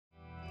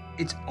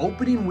It's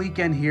opening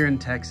weekend here in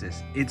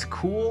Texas. It's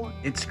cool,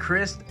 it's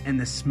crisp, and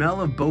the smell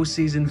of bow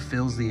season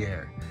fills the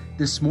air.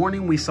 This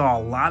morning we saw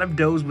a lot of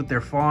does with their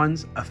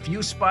fawns, a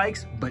few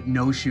spikes, but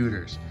no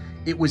shooters.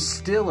 It was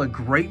still a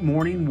great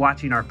morning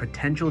watching our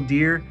potential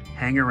deer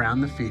hang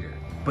around the feeder.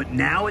 But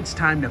now it's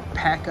time to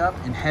pack up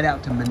and head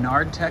out to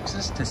Menard,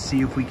 Texas to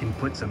see if we can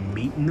put some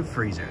meat in the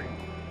freezer.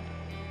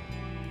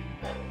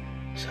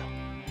 So,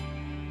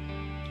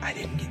 I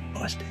didn't get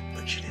busted,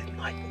 but she didn't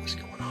like what was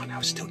going on. I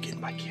was still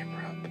getting my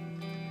camera up.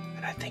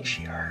 And I think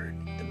she heard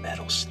the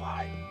metal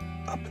slide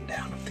up and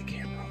down of the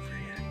camera over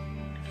here.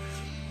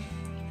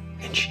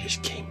 And she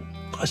just came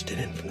busted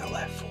in from the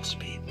left full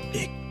speed.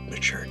 Big,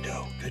 mature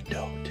doe. Good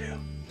doe, too.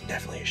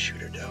 Definitely a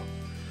shooter doe.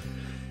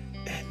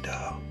 And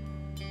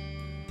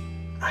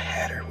I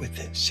had her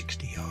within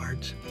 60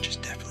 yards, which is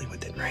definitely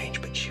within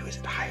range, but she was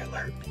at high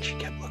alert and she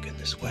kept looking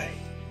this way.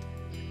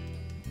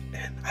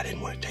 And I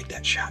didn't want to take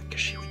that shot because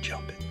she would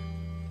jump it.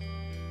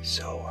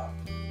 So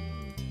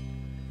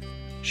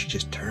she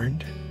just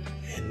turned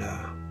and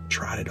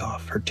trotted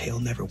off. Her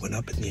tail never went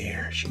up in the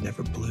air. She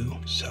never blew.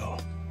 So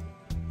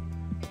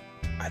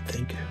I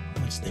think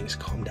once things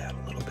calm down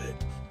a little bit,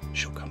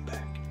 she'll come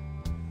back.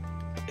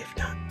 If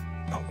not,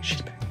 oh,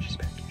 she's back. She's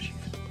back. Here she is.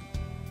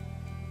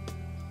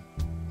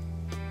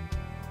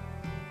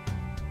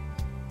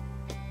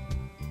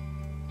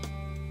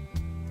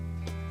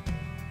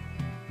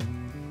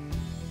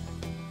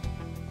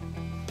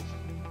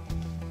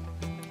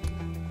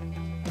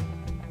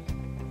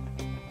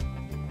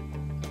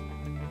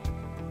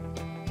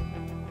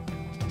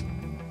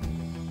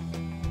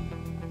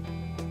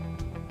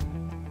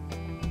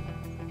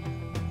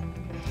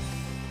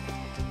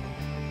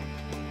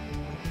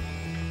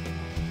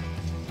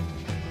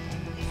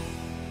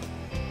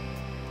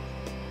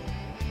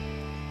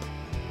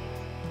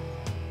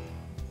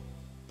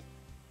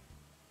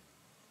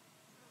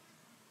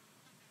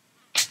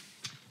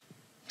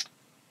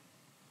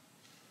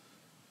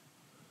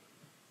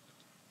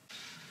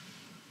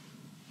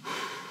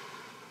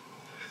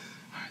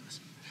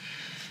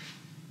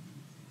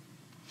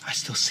 I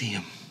still see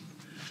him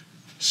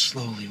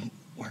slowly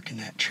working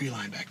that tree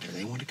line back there.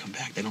 They want to come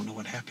back. They don't know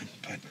what happened,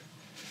 but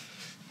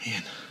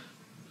man,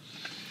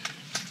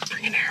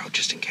 bring an arrow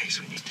just in case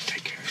we need to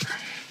take care of her.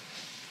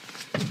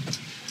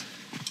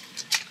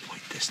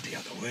 Point this the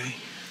other way.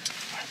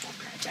 All right, we'll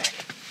bring it back.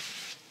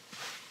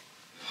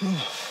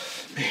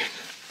 Oh, man.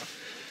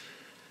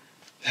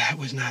 That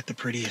was not the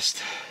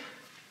prettiest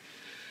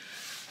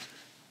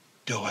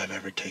doe I've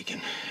ever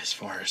taken as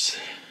far as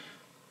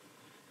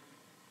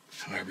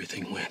how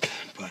everything went,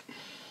 but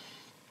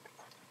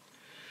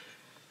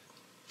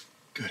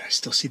good. I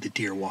still see the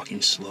deer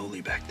walking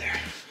slowly back there.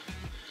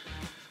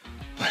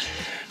 But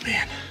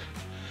man,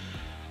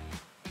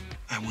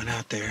 I went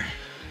out there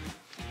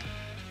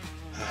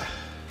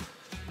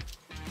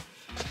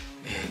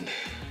and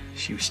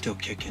she was still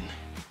kicking.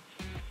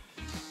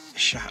 The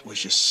shot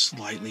was just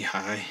slightly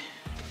high.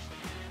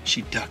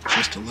 She ducked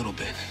just a little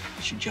bit.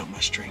 She jumped my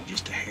string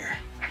just a hair.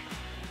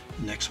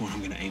 The next one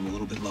I'm gonna aim a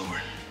little bit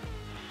lower.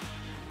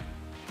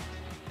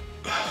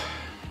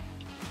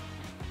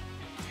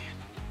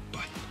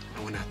 But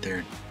I went out there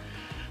and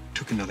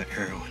took another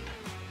arrow and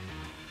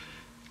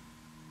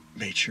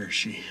made sure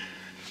she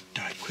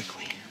died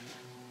quickly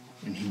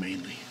and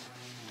humanely.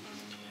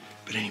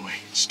 But anyway,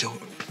 it's still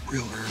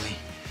real early.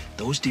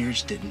 Those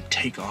deers didn't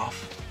take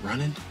off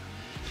running.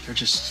 They're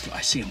just,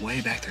 I see them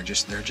way back there,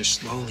 they're just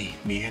slowly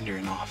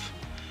meandering off.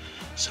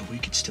 So we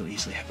could still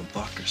easily have a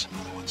buck or some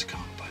other ones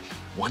come, but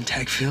one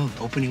tag filled,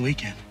 opening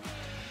weekend.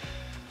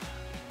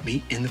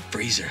 Meat in the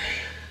freezer.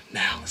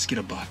 Now, let's get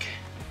a buck.